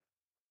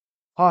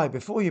Hi,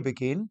 before you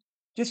begin,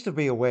 just to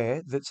be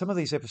aware that some of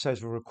these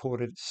episodes were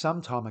recorded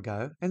some time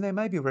ago and there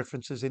may be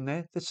references in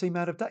there that seem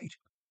out of date.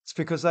 It's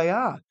because they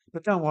are.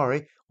 But don't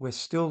worry, we're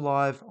still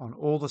live on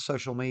all the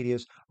social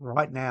medias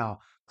right now.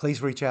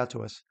 Please reach out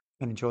to us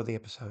and enjoy the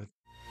episode.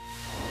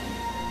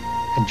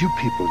 And you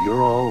people,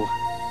 you're all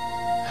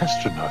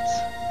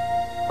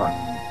astronauts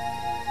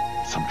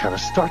on some kind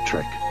of Star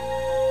Trek.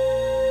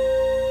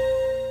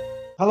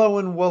 Hello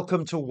and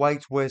welcome to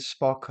Wait, Where's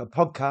Spock, a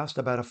podcast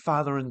about a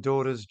father and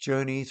daughter's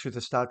journey through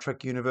the Star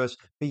Trek universe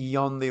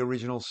beyond the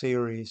original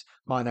series.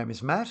 My name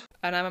is Matt.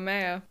 And I'm a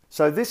mayor.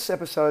 So this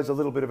episode's a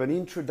little bit of an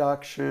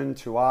introduction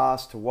to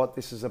us, to what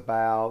this is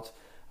about,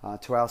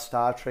 to our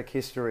Star Trek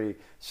history.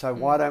 So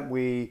why don't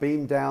we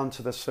beam down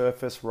to the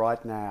surface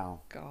right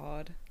now?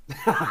 God.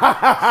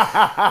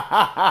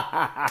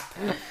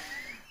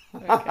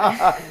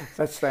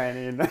 Let's stand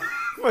in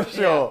for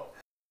sure.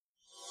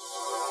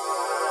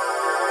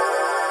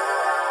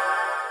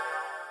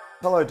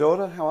 Hello,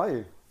 daughter. How are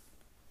you?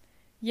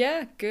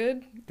 Yeah,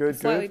 good. Good,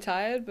 Slightly good.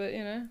 tired, but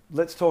you know.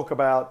 Let's talk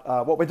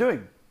about what we're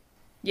doing.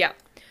 Yeah.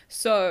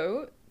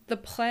 So the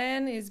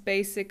plan is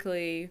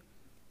basically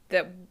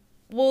that.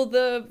 Well,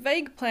 the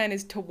vague plan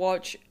is to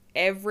watch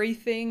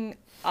everything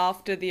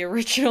after the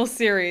original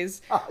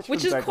series,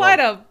 which is take quite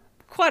long.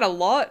 a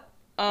lot.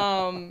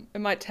 It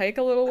might take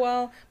a little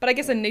while, but I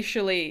guess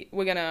initially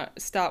we're gonna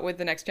start with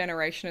the Next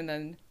Generation and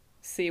then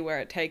see where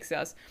it takes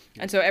us.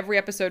 And so every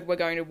episode we're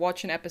going to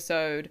watch an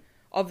episode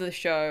of the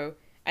show,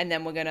 and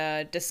then we're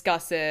gonna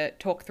discuss it,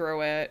 talk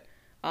through it,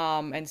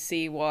 and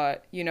see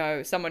what, you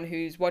know, someone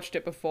who's watched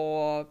it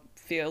before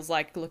feels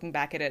like looking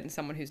back at it, and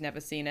someone who's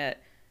never seen it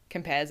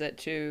compares it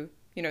to,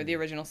 you know, the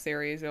original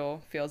series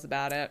or feels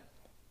about it.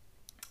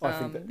 I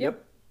think that,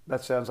 yep,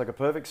 that sounds like a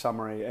perfect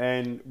summary.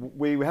 And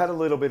we had a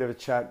little bit of a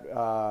chat,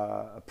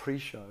 a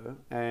pre-show,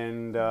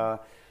 and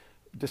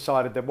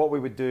decided that what we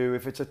would do,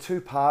 if it's a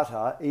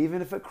two-parter,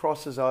 even if it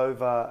crosses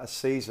over a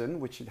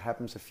season, which it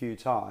happens a few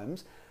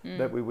times,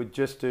 that we would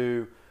just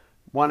do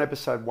one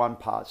episode, one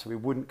part. So we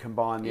wouldn't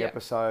combine the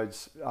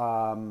episodes.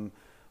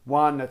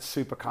 One that's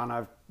super kind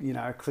of, you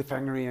know,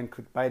 cliffhangery and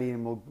clickbaity,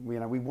 and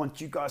we want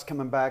you guys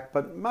coming back,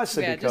 but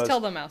mostly because just tell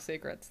them our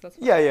secrets. That's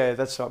fine. yeah,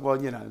 that's right. Well,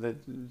 you know,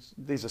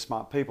 these are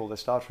smart people. They're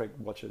Star Trek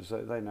watchers.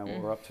 They know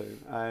what we're up to,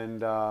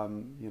 and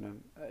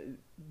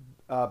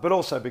but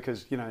also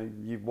because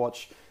you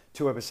watch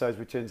two episodes,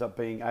 which ends up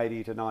being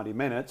 80 to 90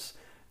 minutes.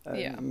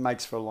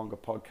 Makes for a longer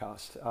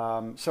podcast.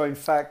 So in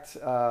fact,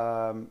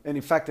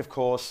 of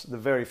course, the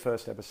very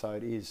first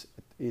episode is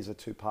a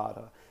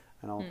two-parter,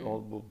 and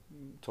we'll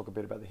talk a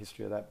bit about the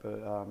history of that,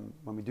 but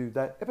when we do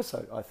that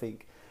episode, I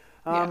think.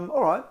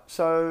 All right,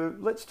 so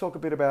let's talk a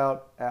bit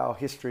about our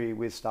history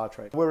with Star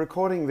Trek. We're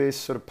recording this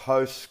sort of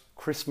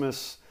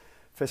post-Christmas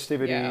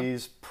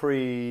festivities,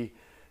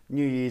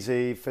 pre-New Year's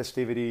Eve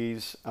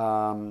festivities.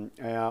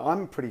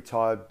 I'm pretty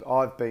tired.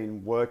 I've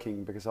been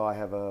working because I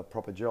have a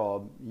proper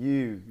job.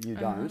 You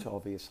don't,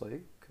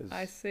 obviously, because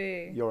I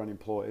see. You're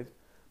unemployed.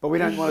 But we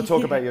don't want to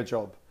talk about your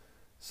job.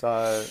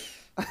 So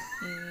I'm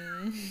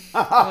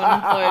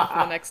unemployed for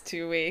the next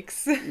 2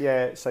 weeks.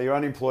 yeah, so you're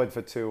unemployed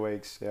for 2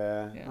 weeks.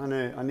 Yeah.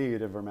 Yeah. I knew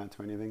you'd never amount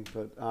to anything,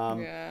 but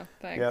Yeah,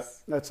 thanks. yeah,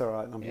 that's all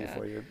right. I'm here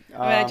for you.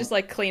 I mean, I just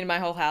like cleaned my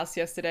whole house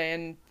yesterday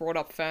and brought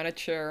up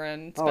furniture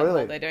and spent the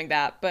really? whole day doing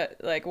that. But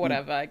like,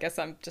 whatever. I guess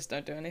I'm just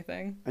don't do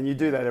anything. And you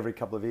do that every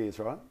couple of years,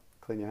 right?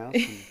 Clean your house.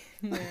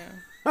 Yeah,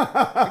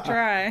 we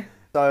try.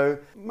 So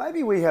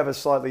maybe we have a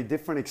slightly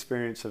different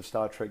experience of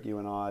Star Trek, you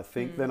and I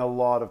think, than a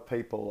lot of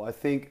people.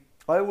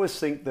 I always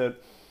think that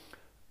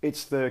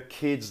it's the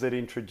kids that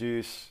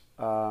introduce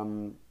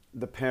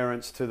the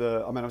parents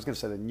to I mean, I was going to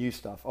say the new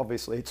stuff.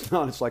 Obviously, it's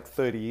not. It's like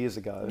 30 years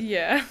ago.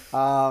 Yeah.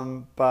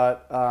 I'm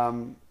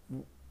an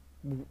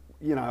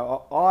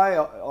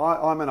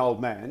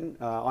old man.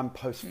 I'm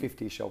post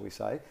 50, shall we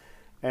say.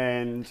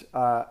 And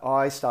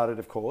I started,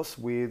 of course,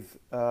 with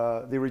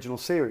the original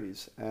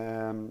series.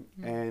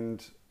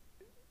 And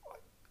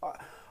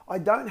I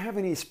don't have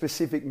any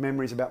specific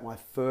memories about my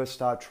first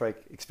Star Trek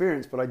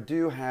experience, but I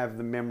do have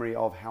the memory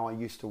of how I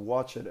used to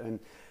watch it. And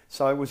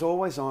so it was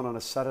always on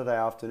a Saturday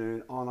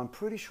afternoon on, I'm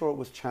pretty sure it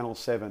was Channel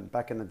 7,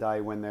 back in the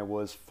day when there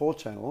was 4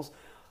 channels.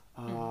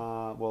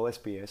 Well,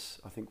 SBS,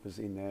 I think, was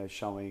in there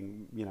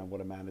showing,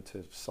 what amounted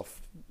to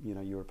soft,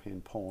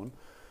 European porn.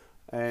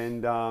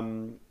 And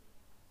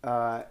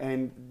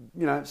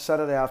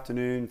Saturday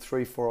afternoon,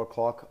 3, 4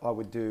 o'clock, I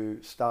would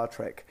do Star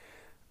Trek.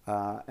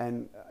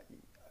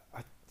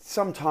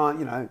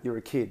 Sometimes, you're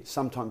a kid.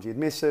 Sometimes you'd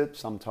miss it.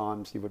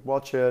 Sometimes you would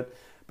watch it.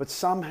 But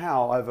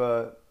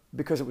somehow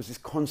because it was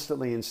just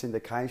constantly in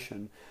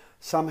syndication,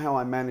 somehow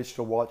I managed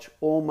to watch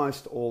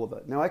almost all of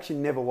it. Now, I actually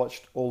never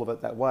watched all of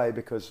it that way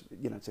because,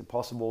 it's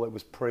impossible. It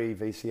was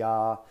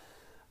pre-VCR.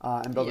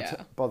 And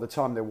by the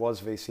time there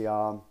was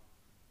VCR,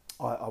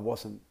 I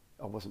wasn't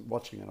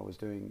watching it. I was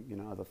doing,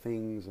 other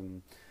things.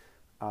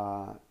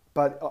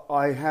 But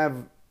I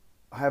have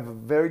a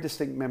very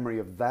distinct memory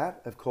of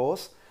that, of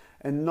course.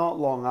 And not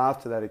long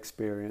after that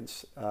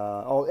experience,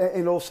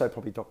 and also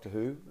probably Doctor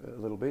Who a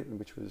little bit,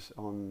 which was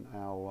on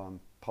our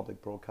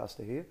public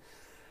broadcaster here.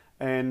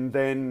 And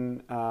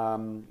then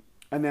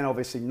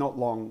obviously not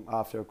long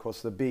after, of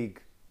course, the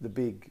big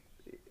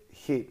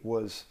hit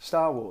was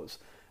Star Wars.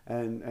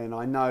 And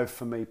I know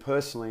for me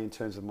personally, in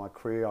terms of my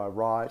career, I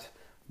write,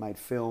 made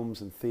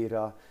films and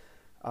theatre.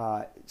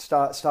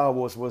 Star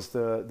Wars was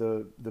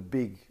the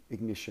big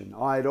ignition.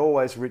 I had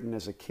always written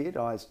as a kid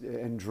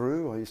and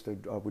drew.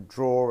 I would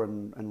draw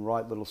and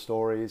write little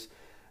stories.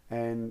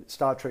 And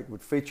Star Trek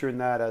would feature in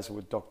that, as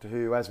would Doctor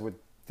Who, as would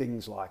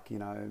things like,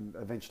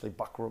 eventually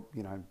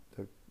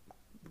the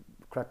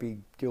crappy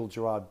Gil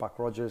Gerard Buck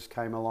Rogers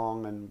came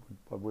along, and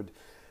I would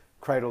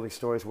create all these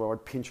stories where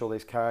I'd pinch all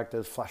these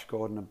characters, Flash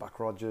Gordon and Buck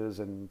Rogers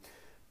and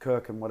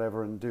Kirk and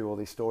whatever, and do all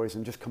these stories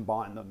and just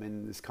combine them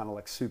in this kind of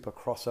like super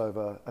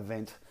crossover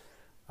event.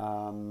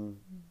 So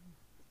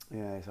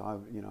I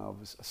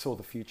saw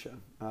the future.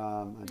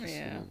 No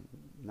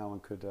one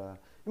could.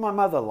 My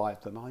mother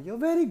liked them. Oh, you're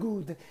very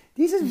good.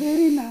 This is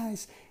very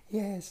nice.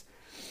 Yes.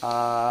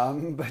 So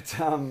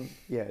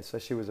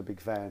she was a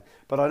big fan.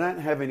 But I don't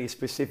have any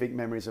specific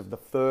memories of the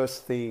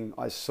first thing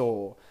I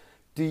saw.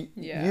 I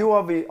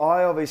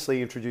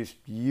obviously introduced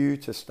you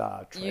to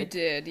Star Trek. You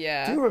did,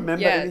 yeah. Do you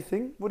remember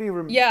anything? What do you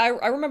remember? Yeah,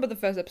 I remember the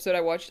first episode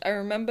I watched. I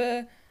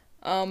remember,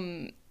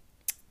 I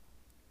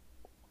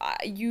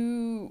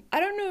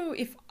don't know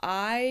if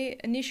I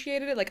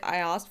initiated it, like I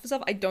asked for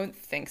stuff. I don't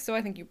think so.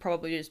 I think you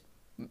probably just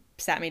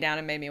sat me down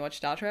and made me watch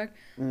Star Trek.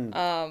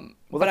 Well,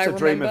 that's a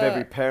dream of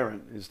every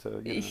parent, is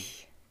to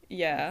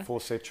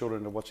force their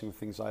children to watching the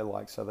things they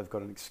like, so they've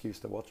got an excuse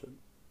to watch it.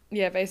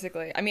 Yeah,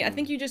 basically. I mean, I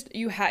think I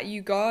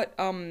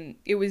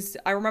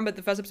remember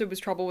the first episode was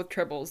Trouble with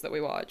Tribbles that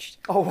we watched.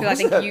 Oh, was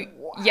it?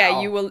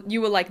 Wow.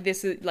 You were like,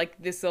 this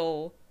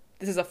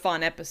is a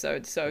fun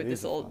episode, so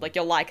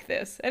you'll like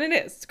this. And it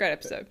is. It's a great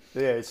episode.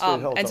 Yeah, it's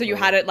still and so you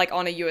had it like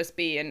on a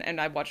USB, and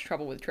I watched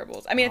Trouble with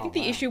Tribbles. I mean, I think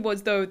the issue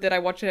was though that I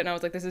watched it and I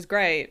was like, this is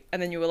great. And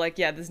then you were like,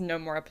 yeah, there's no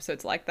more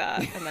episodes like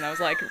that. And then I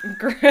was like,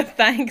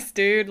 thanks,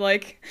 dude.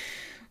 Like,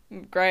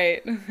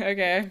 great.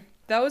 Okay.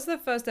 That was the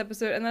first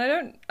episode, and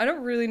then I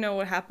don't really know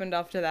what happened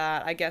after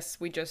that. I guess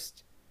we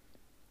just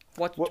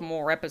watched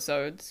more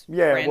episodes.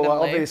 Yeah, randomly.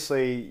 well,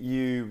 obviously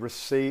you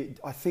received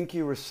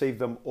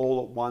them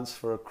all at once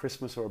for a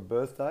Christmas or a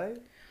birthday.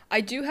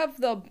 I do have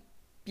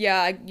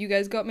you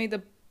guys got me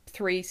the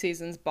 3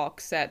 seasons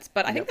box sets,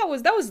 but I think that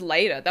was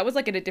later. That was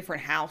like at a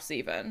different house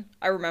even.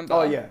 I remember.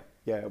 Oh yeah.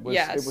 It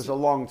was a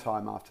long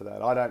time after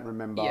that. I don't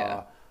remember.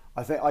 Yeah.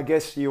 I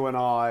guess you and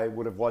I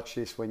would have watched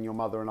this when your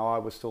mother and I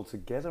were still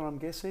together, I'm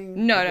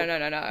guessing? No.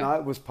 No,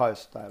 it was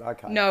post that,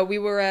 okay. No, we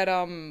were at,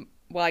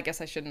 well, I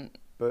guess I shouldn't.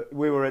 But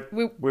we were at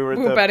the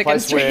Burdekin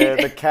place Street. Where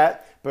the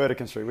cat,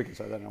 Burdekin Street, we can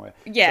say that anyway.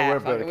 Yeah,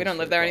 so we don't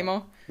live there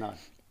anymore. No.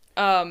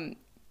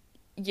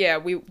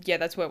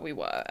 That's where we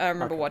were. I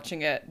remember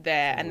watching it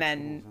there, and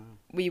then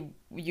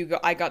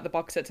I got the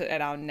box sets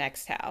at our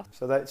next house.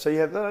 So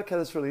you have,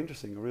 that's really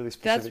interesting, a really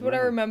specific That's what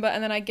memory. I remember,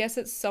 and then I guess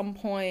at some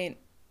point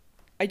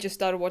I just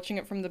started watching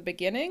it from the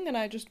beginning, and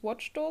I just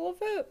watched all of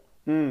it.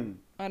 I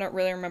don't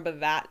really remember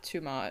that too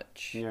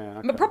much. Yeah,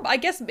 okay. But I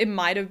guess it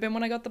might have been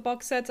when I got the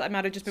box sets. I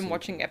might have just been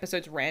watching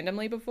episodes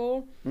randomly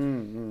before.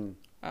 Well,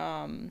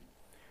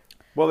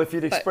 if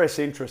you'd expressed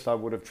interest, I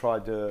would have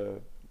tried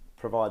to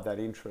provide that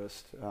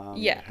interest.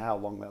 How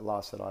long that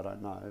lasted, I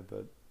don't know.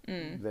 But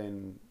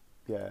then,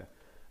 yeah.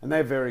 And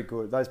they're very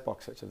good. Those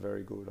box sets are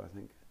very good, I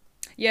think.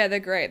 Yeah, they're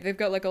great. They've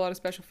got like a lot of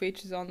special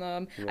features on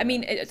them. Yeah. I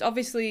mean, it's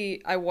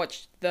obviously I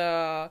watched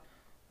the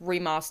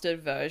remastered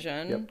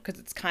version because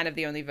it's kind of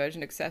the only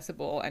version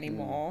accessible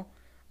anymore.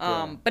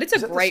 But it's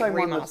a great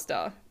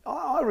remaster.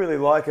 I really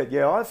like it.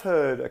 Yeah, I've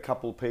heard a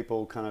couple of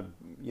people kind of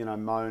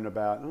moan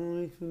about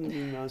you couldn't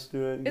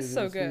remaster it. It's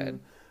so good.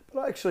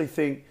 But I actually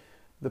think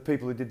the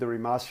people who did the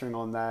remastering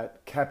on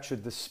that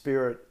captured the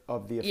spirit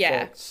of the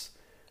effects.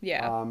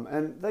 Yeah.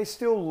 And they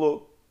still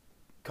look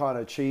kind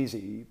of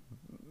cheesy,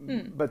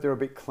 but they're a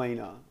bit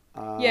cleaner.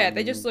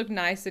 They just look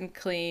nice and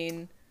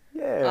clean.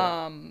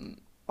 Yeah.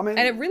 I mean,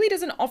 and it really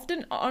doesn't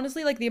often,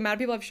 honestly, like the amount of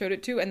people I've showed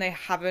it to and they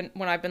haven't,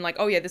 when I've been like,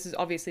 oh yeah, this is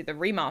obviously the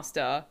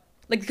remaster.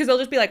 Like, because they'll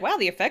just be like, wow,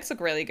 the effects look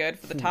really good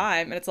for the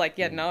time. And it's like,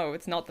 no,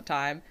 it's not the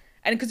time.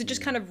 And because it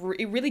just kind of,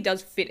 it really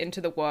does fit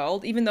into the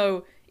world, even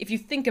though if you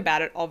think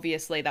about it,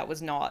 obviously that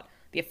was not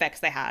the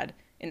effects they had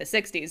in the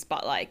 60s,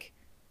 but like,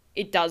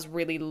 it does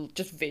really,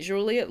 just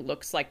visually, it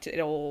looks like it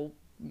all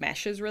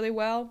meshes really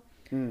well.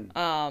 And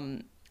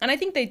I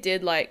think they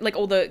did like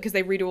all the, because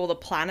they redo all the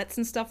planets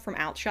and stuff from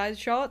outside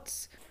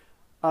shots.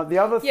 The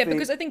other thing,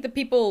 because I think the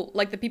people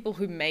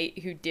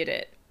who did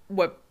it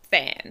were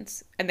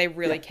fans and they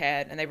really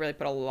cared and they really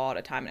put a lot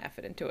of time and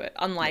effort into it.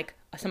 Unlike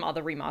some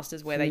other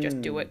remasters where they just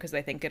do it because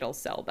they think it'll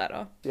sell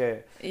better. Yeah.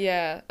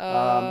 Yeah.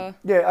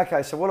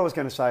 Okay. So what I was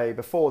going to say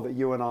before, that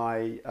you and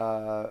I,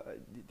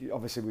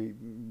 obviously we,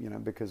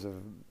 because of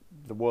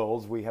the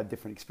worlds, we had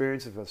different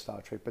experiences with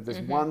Star Trek. But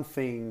there's one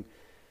thing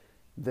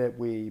that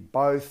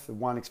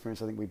one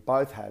experience I think we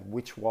both had,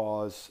 which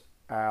was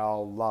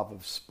our love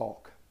of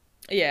Spock.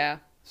 Yeah.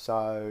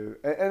 So,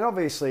 and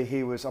obviously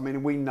he was, I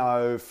mean, we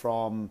know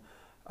from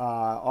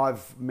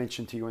I've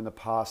mentioned to you in the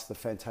past the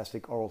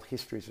fantastic oral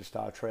histories of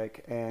Star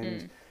Trek,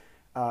 and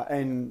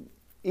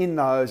in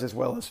those, as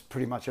well as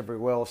pretty much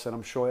everywhere else, and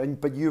I'm sure.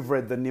 But you've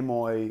read the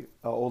Nimoy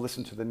or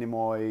listened to the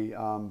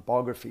Nimoy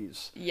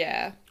biographies,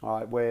 Yeah.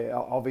 right? Where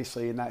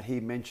obviously in that he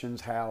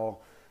mentions how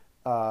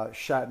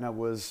Shatner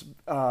was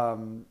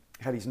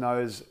had his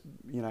nose,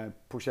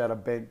 pushed out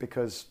of bent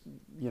because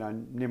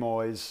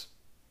Nimoy's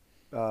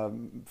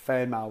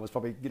fan mail was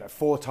probably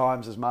 4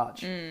 times as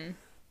much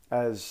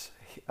as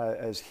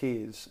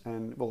his,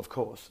 and well, of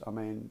course, I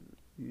mean,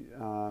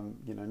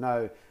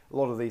 no, a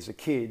lot of these are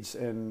kids,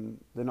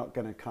 and they're not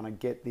going to kind of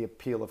get the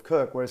appeal of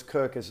Kirk. Whereas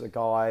Kirk is a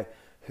guy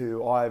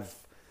who I've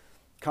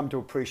come to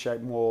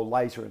appreciate more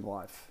later in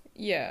life.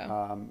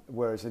 Yeah.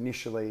 Whereas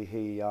initially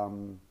he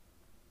was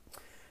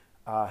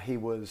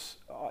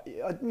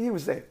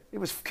there. He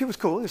was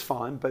cool. He was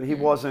fine, but he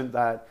wasn't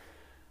that.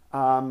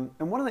 And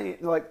one of the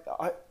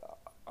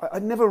I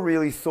never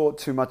really thought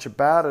too much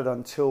about it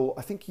until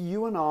I think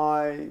you and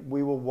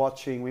we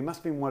must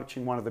have been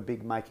watching one of the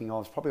big making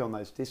ofs, probably on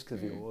those discs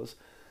of yours.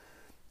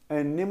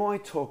 And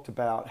Nimoy talked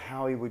about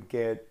how he would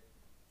get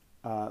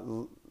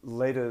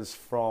letters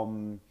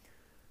from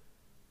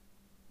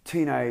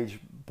teenage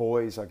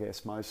boys, I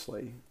guess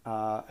mostly,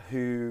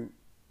 who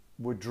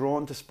were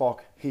drawn to Spock.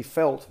 He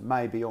felt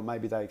maybe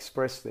they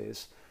expressed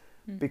this,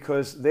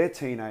 because they're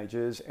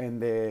teenagers and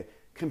they're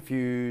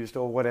confused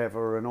or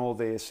whatever and all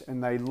this,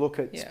 and they look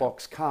at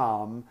Spock's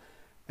calm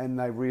and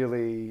they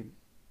really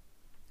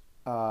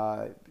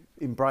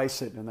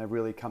embrace it, and they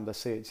really come to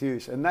see its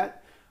use. And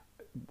that,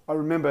 I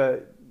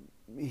remember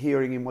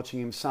hearing him, watching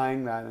him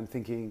saying that and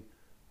thinking,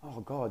 oh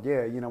God,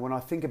 yeah, when I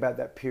think about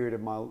that period of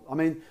my, I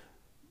mean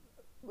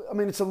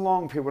it's a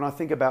long period. When I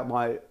think about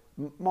my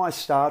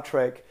Star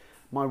Trek,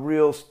 my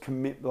real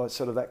commitment,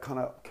 sort of that kind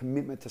of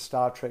commitment to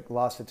Star Trek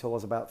lasted till I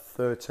was about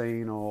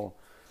 13 or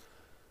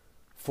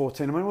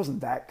 14. I mean, it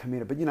wasn't that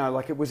committed, but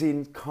it was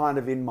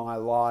in my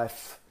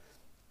life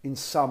in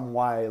some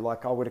way.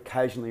 Like I would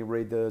occasionally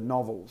read the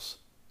novels.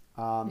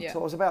 So I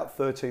was about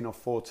 13 or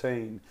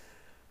 14.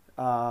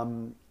 But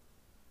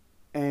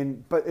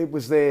it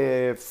was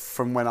there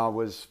from when I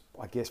was,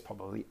 I guess,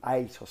 probably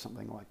 8 or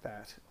something like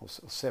that, or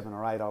 7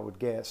 or 8, I would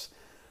guess.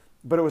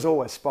 But it was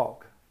always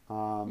Spock.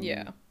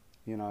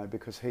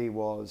 Because he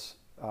was,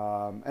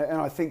 and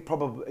I think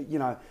probably,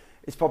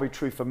 it's probably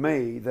true for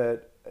me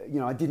that,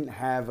 I didn't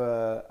have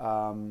it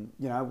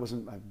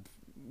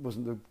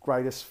wasn't the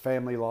greatest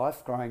family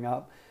life growing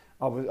up.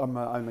 I'm an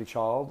only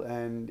child,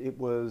 and it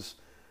was,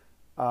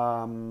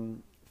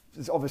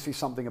 there's obviously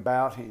something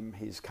about him,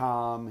 his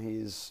calm,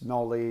 his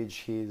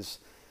knowledge, his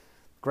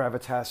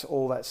gravitas,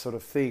 all that sort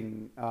of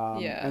thing.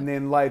 And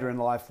then later in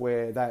life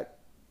where that,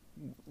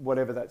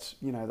 whatever that's,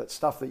 that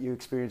stuff that you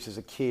experience as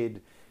a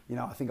kid,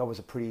 I think I was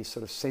a pretty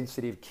sort of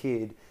sensitive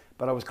kid,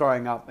 but I was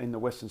growing up in the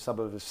western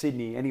suburbs of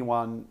Sydney.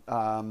 Anyone,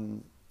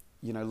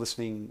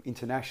 listening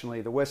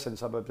internationally, the western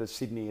suburbs of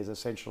Sydney is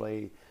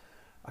essentially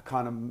a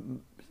kind of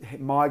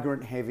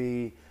migrant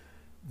heavy,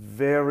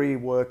 very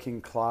working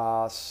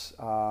class,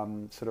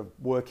 sort of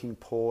working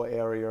poor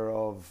area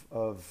of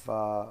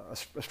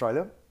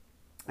Australia.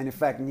 And in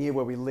fact, near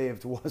where we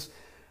lived was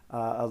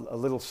a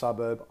little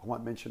suburb, I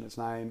won't mention its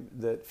name,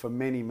 that for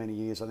many, many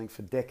years, I think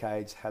for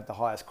decades, had the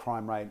highest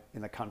crime rate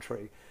in the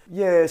country.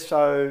 Yeah,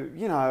 so,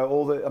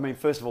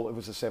 first of all, it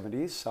was the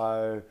 70s.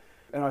 So,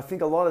 and I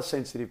think a lot of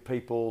sensitive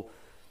people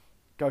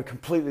go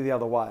completely the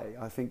other way.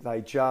 I think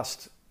they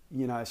just,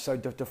 so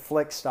to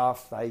deflect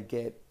stuff, they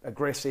get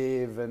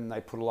aggressive and they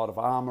put a lot of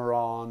armor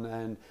on.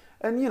 And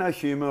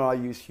humour, I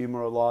use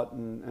humour a lot,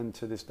 and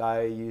to this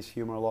day, use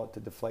humour a lot to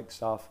deflect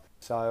stuff.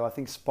 So I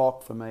think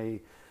Spock, for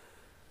me,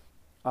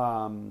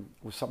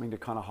 was something to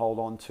kind of hold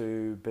on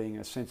to, being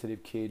a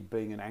sensitive kid,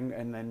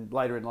 and then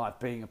later in life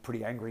being a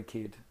pretty angry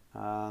kid.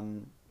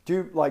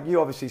 You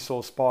obviously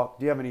saw Spock.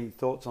 Do you have any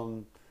thoughts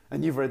on?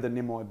 And you've read the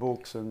Nimoy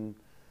books, and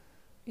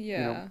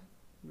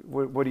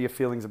what are your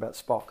feelings about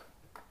Spock?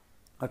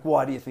 Like,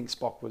 why do you think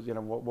Spock was?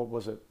 What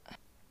was it?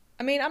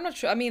 I mean, I'm not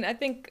sure. I mean, I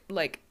think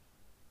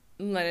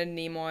Leonard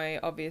Nimoy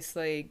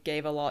obviously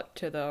gave a lot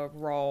to the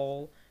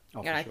role,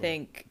 and I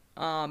think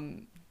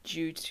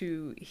due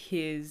to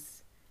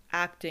his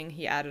acting,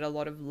 he added a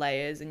lot of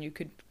layers, and you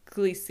could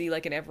clearly see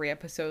in every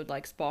episode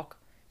Spock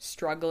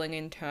struggling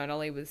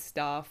internally with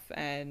stuff,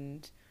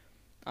 and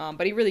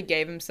but he really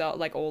gave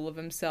himself all of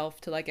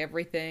himself to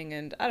everything,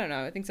 and I don't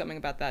know, I think something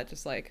about that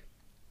just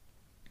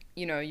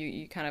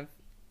you kind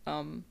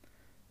of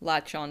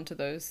latch on to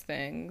those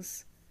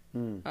things.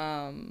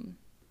 I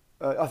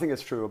think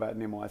it's true about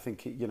Nimoy. I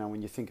think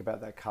when you think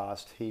about that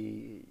cast,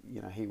 he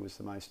was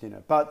the most in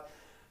it. But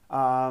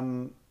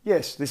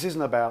yes, this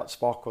isn't about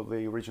Spock or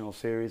the original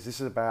series. This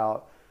is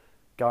about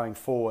going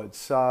forward.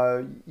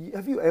 So,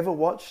 have you ever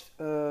watched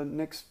a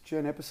Next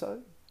Gen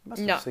episode? You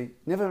must have seen,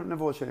 never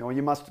watched any. Or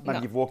you must,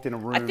 maybe you've walked in a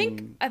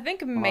room. I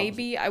think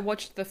maybe I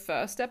watched the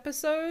first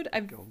episode.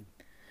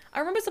 I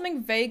remember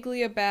something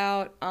vaguely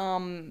about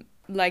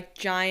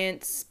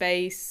giant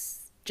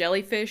space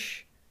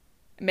jellyfish.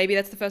 Maybe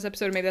that's the first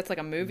episode. Maybe that's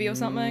a movie or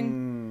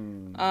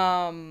something.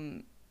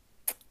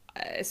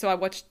 so I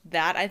watched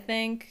that, I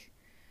think.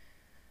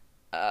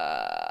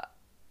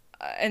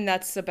 And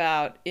that's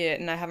about it.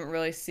 And I haven't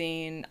really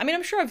seen. I mean,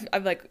 I'm sure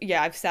I've like,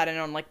 yeah, I've sat in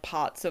on like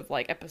parts of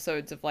like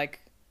episodes of like,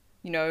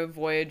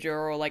 Voyager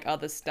or like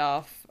other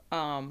stuff.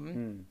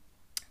 And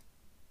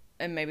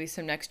maybe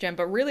some next gen.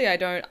 But really, I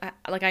don't.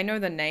 I know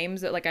the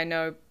names. That like I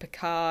know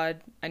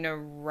Picard. I know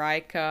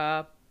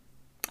Riker.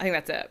 I think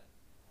that's it.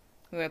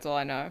 I think that's all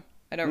I know.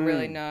 I don't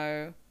really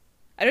know.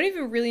 I don't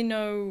even really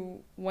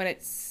know when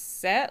it's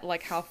set.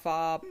 Like how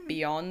far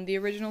beyond the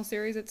original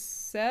series it's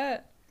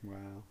set.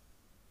 Wow.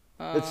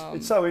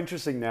 It's so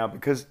interesting now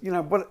because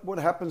what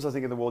happens, I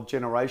think, in the world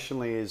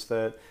generationally is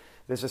that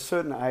there's a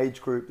certain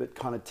age group that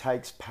kind of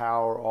takes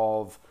power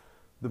of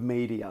the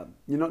media.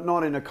 You're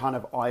not in a kind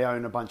of I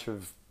own a bunch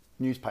of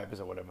newspapers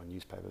or whatever.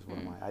 Newspapers, what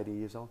am I, 80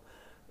 years old?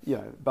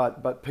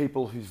 But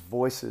people whose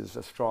voices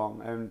are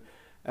strong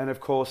and of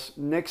course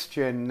next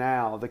gen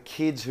now, the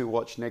kids who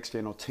watch next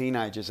gen or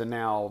teenagers are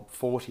now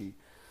 40,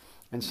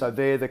 and so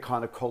they're the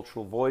kind of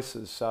cultural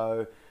voices.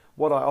 So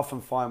what I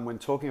often find when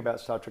talking about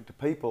Star Trek to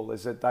people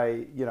is that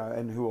they,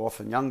 and who are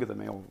often younger than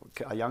me or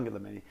are younger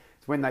than me,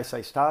 is when they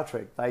say Star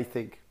Trek, they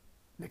think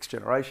Next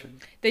Generation.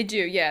 They do,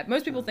 yeah.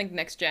 Most people think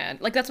next gen.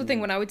 Like that's the thing.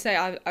 When I would say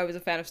I was a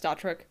fan of Star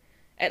Trek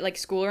at like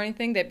school or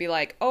anything, they'd be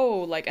like, "Oh,"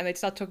 like, and they'd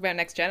start talking about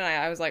next gen. And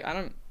I was like, I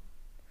don't.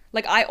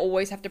 Like I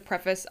always have to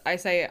preface. I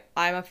say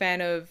I'm a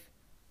fan of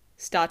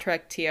Star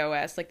Trek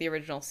TOS, like the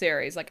original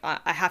series. Like I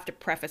have to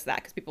preface that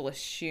because people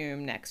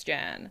assume next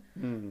gen.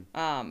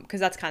 Because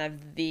that's kind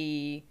of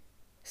the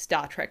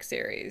Star Trek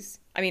series.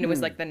 I mean, it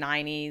was like the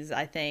 90s,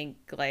 I think.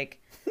 Like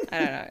I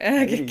don't know.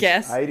 I 80s,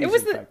 guess 80s, it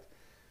was in fact.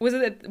 Was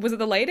it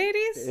the late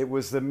 80s? It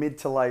was the mid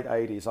to late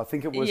 80s. I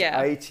think it was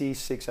Yeah.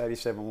 86,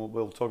 87.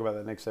 We'll talk about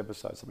that next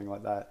episode, something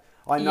like that.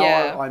 I know.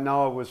 Yeah. I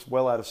know. I was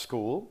well out of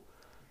school,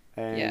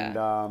 and Yeah.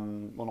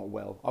 well, not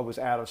well. I was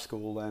out of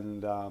school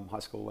and high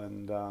school,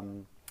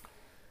 and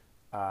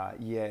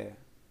yeah.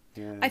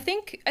 I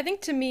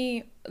think to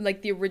me,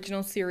 like the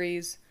original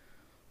series,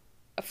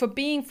 for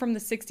being from the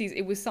 60s,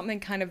 it was something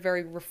kind of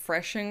very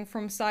refreshing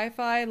from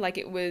sci-fi. Like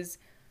it was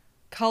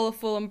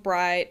colorful and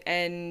bright,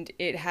 and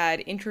it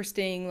had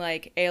interesting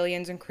like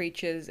aliens and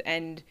creatures,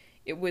 and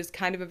it was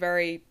kind of a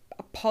very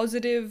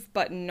positive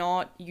but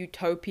not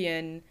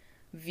utopian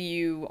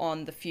view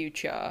on the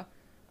future.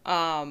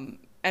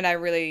 And I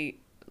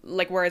really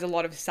like, whereas a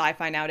lot of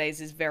sci-fi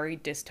nowadays is very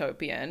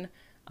dystopian.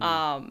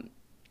 And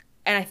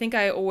I think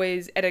I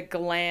always, at a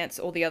glance,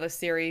 all the other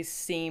series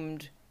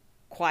seemed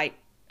quite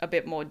a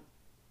bit more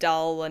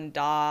dull and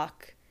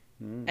dark,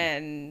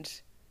 and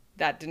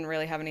that didn't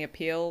really have any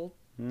appeal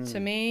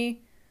to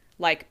me.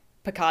 Like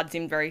Picard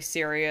seemed very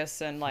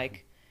serious, and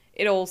like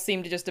it all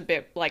seemed just a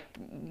bit like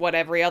what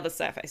every other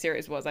sci-fi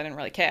series was. I didn't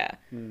really care.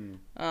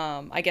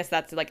 I guess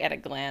that's like at a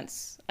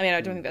glance. I mean, I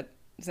don't think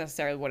that's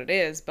necessarily what it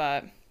is,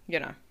 but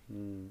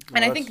and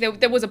I think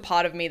there was a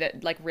part of me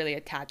that like really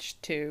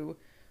attached to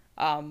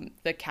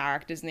the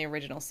characters in the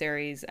original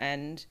series,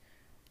 and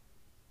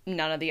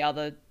none of the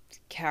other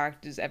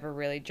characters ever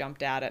really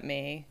jumped out at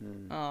me.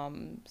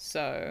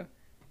 So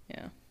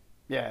yeah.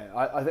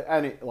 Yeah,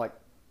 and it, like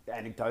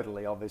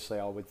anecdotally, obviously,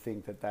 I would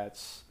think that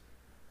that's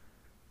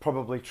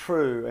probably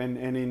true.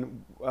 And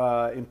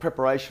in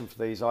preparation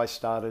for these, I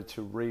started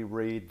to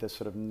reread the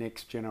sort of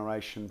Next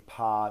Generation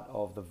part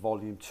of the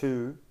volume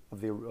 2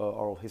 of the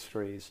oral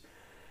histories,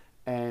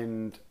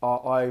 and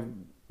I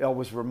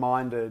was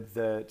reminded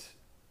that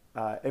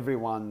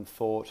everyone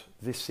thought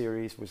this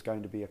series was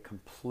going to be a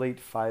complete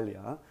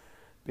failure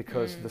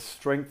because the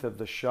strength of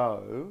the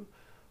show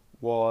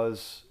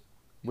was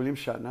William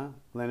Shatner,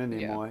 Leonard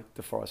Nimoy,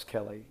 DeForest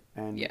Kelley,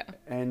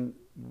 and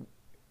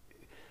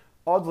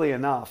oddly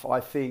enough,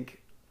 I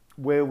think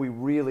where we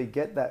really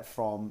get that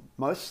from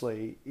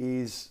mostly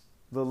is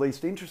the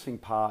least interesting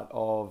part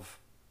of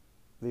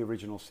the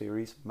original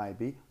series,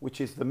 maybe, which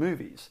is the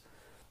movies.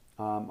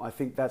 I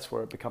think that's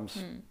where it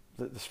becomes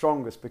the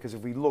strongest, because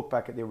if we look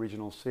back at the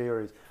original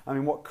series, I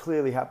mean, what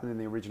clearly happened in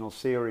the original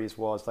series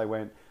was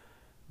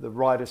the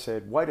writer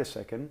said, wait a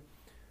second,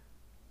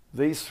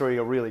 these three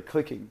are really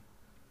clicking.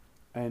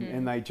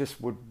 And they just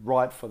would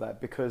write for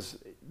that, because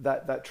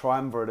that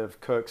triumvirate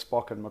of Kirk,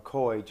 Spock and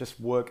McCoy just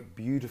work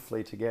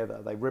beautifully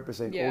together. They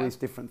represent all these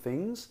different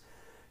things.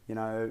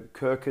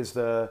 Kirk is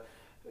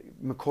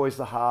McCoy's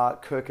the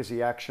heart, Kirk is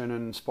the action,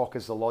 and Spock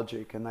is the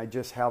logic. And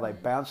how they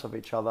bounce off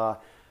each other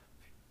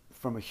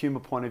from a humour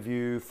point of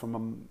view,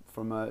 from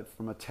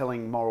a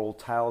telling moral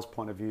tales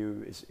point of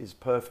view is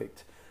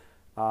perfect.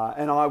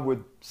 And I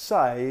would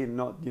say,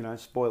 not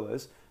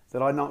spoilers,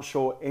 that I'm not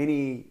sure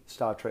any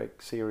Star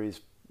Trek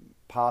series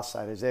past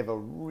that has ever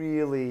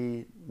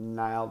really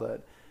nailed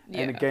it.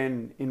 And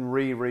again, in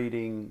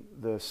rereading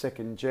the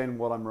second gen,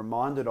 what I'm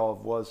reminded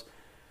of was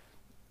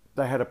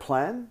they had a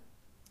plan.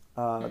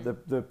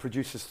 The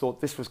producers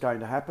thought this was going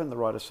to happen. The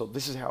writers thought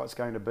this is how it's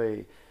going to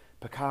be.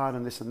 Picard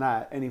and this and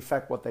that. And in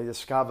fact, what they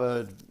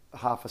discovered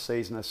half a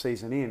season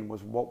in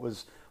was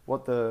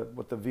what the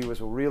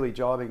viewers were really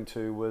jiving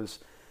to was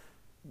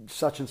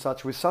such and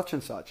such with such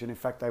and such. And in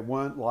fact, they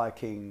weren't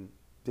liking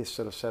this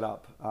sort of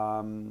setup.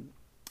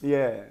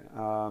 Yeah,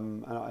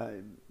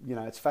 and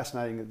it's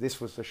fascinating that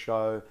this was the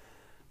show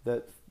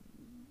that,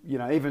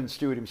 even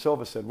Stewart himself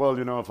has said, well,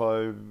 if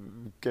I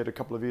get a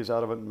couple of years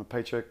out of it and a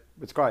paycheck,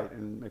 it's great.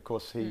 And of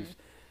course,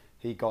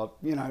 he got,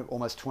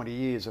 almost 20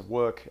 years of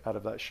work out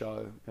of that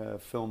show,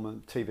 film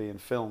and TV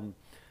and film,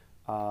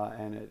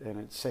 and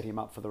it set him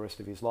up for the rest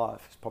of his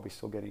life. He's probably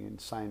still getting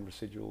insane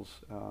residuals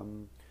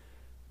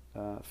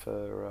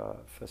for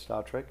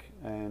Star Trek,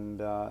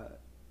 and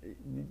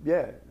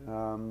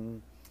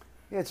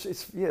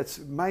it's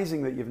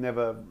amazing that you've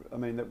never. I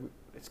mean, that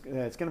it's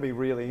going to be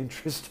really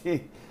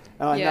interesting.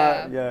 And I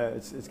know,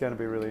 it's going to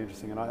be really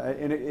interesting,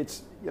 and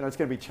it's it's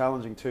going to be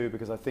challenging too,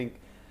 because I think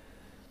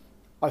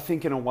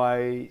in a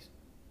way,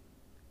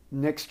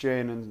 Next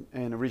Gen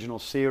and original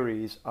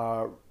series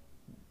are,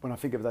 when I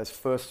think of those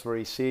first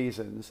 3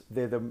 seasons,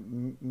 they're the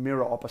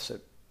mirror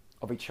opposite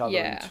of each other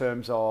in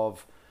terms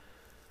of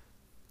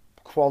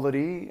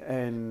quality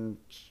and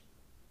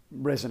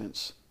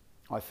resonance.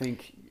 I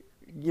think,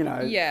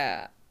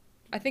 Yeah.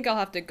 I think I'll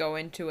have to go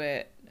into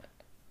it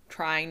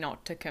trying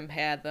not to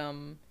compare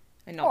them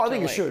and not I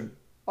think you should.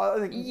 I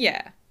think.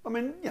 Yeah. I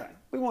mean,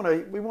 we want.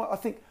 I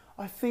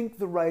think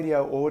the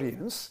radio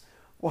audience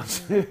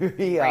wants to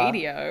hear.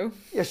 Radio.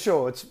 Yeah,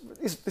 sure.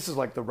 This is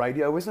like the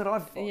radio, isn't it?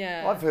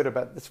 I've heard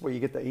about. That's where you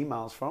get the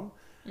emails from,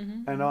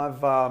 and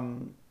I've I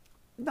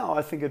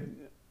think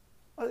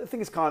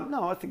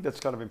that's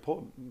kind of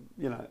important.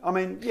 I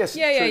mean, yes.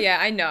 Yeah.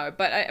 I know,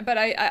 but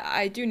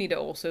I do need to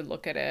also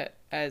look at it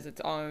as its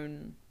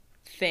own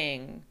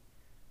thing,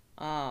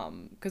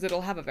 because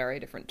it'll have a very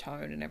different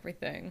tone and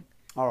everything.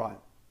 All right.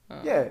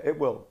 Yeah, it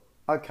will.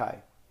 Okay.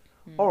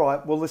 All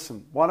right. Well,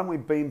 listen. Why don't we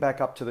beam back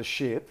up to the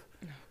ship?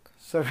 Oh,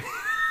 So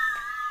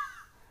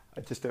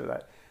I just do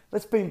that.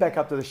 Let's beam back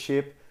up to the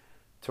ship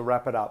to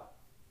wrap it up.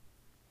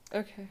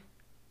 Okay.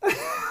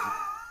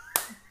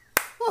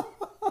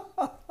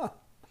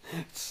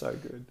 It's so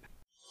good.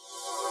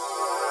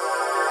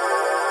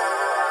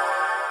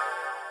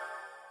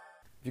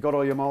 Have you got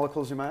all your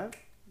molecules you made?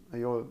 Are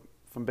you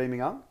from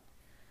beaming up?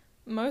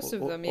 Most of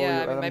them, all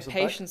yeah. your I mean, my atoms are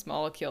back? patience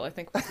molecule, I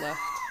think, was left.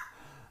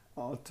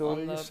 Oh,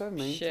 daughter, On you're the so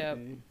mean ship.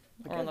 to me.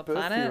 Or on the gave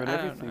birth to you planet? and I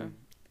don't everything.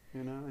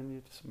 And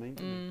you're just mean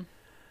to me.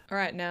 All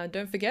right, now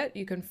don't forget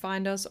you can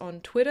find us on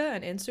Twitter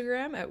and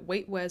Instagram at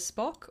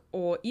waitwherespock,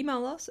 or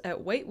email us at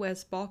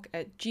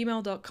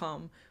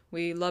waitwherespock@gmail.com.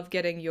 We love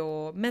getting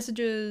your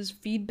messages,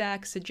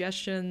 feedback,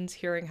 suggestions,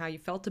 hearing how you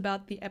felt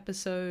about the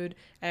episode,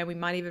 and we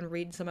might even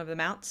read some of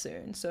them out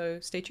soon, so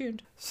stay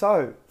tuned.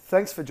 So,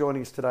 thanks for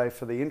joining us today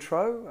for the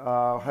intro.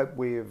 I hope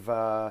we've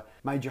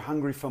made you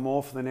hungry for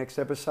more for the next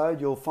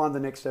episode. You'll find the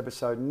next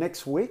episode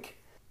next week.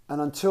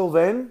 And until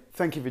then,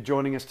 thank you for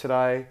joining us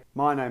today.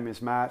 My name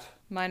is Matt.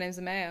 My name's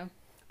Amaya.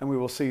 And we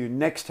will see you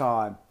next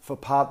time for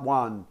part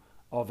 1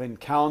 of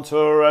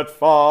Encounter at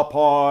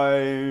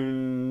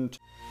Farpoint.